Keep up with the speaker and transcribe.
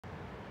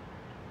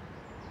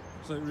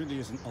So it really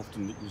isn't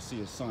often that you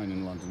see a sign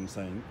in London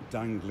saying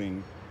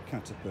dangling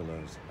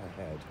caterpillars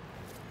ahead.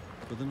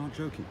 But they're not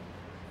joking.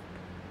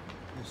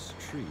 This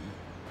tree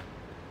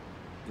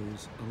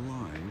is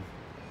alive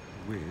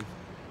with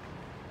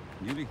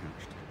newly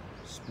hatched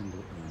spindle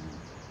ermine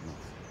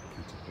moth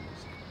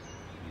caterpillars.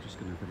 I'm just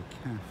going to very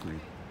carefully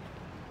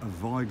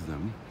avoid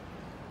them,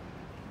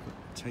 but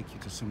take you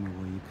to somewhere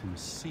where you can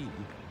see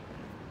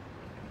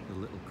the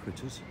little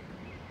critters.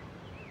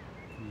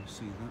 Can you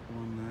see that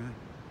one there?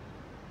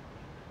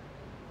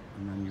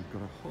 And then you've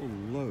got a whole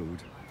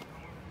load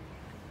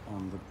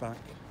on the back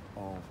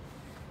of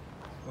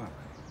that.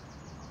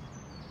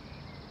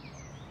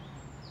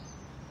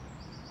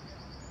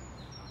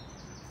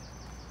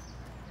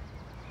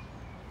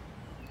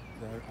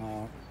 There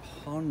are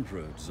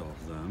hundreds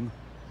of them,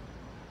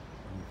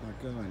 and if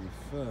I go any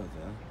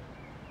further,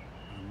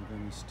 I'm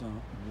going to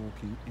start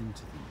walking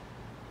into them.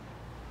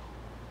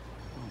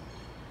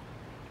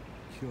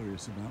 Oh,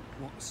 curious about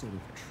what sort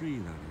of tree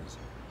that is.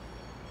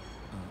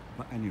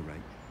 But at any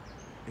rate,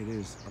 it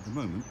is at the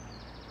moment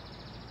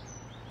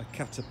a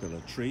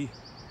caterpillar tree.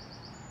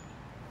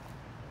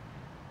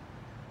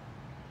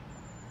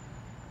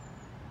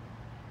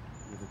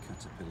 With a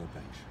caterpillar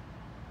bench.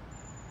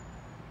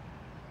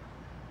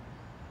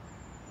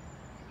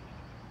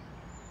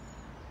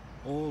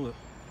 All at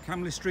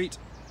Camley Street,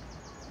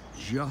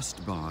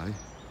 just by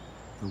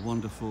the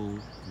wonderful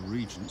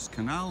Regent's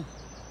Canal,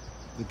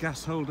 the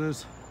gas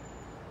holders,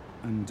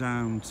 and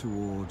down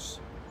towards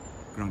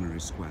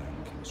Granary Square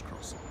in King's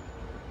Cross.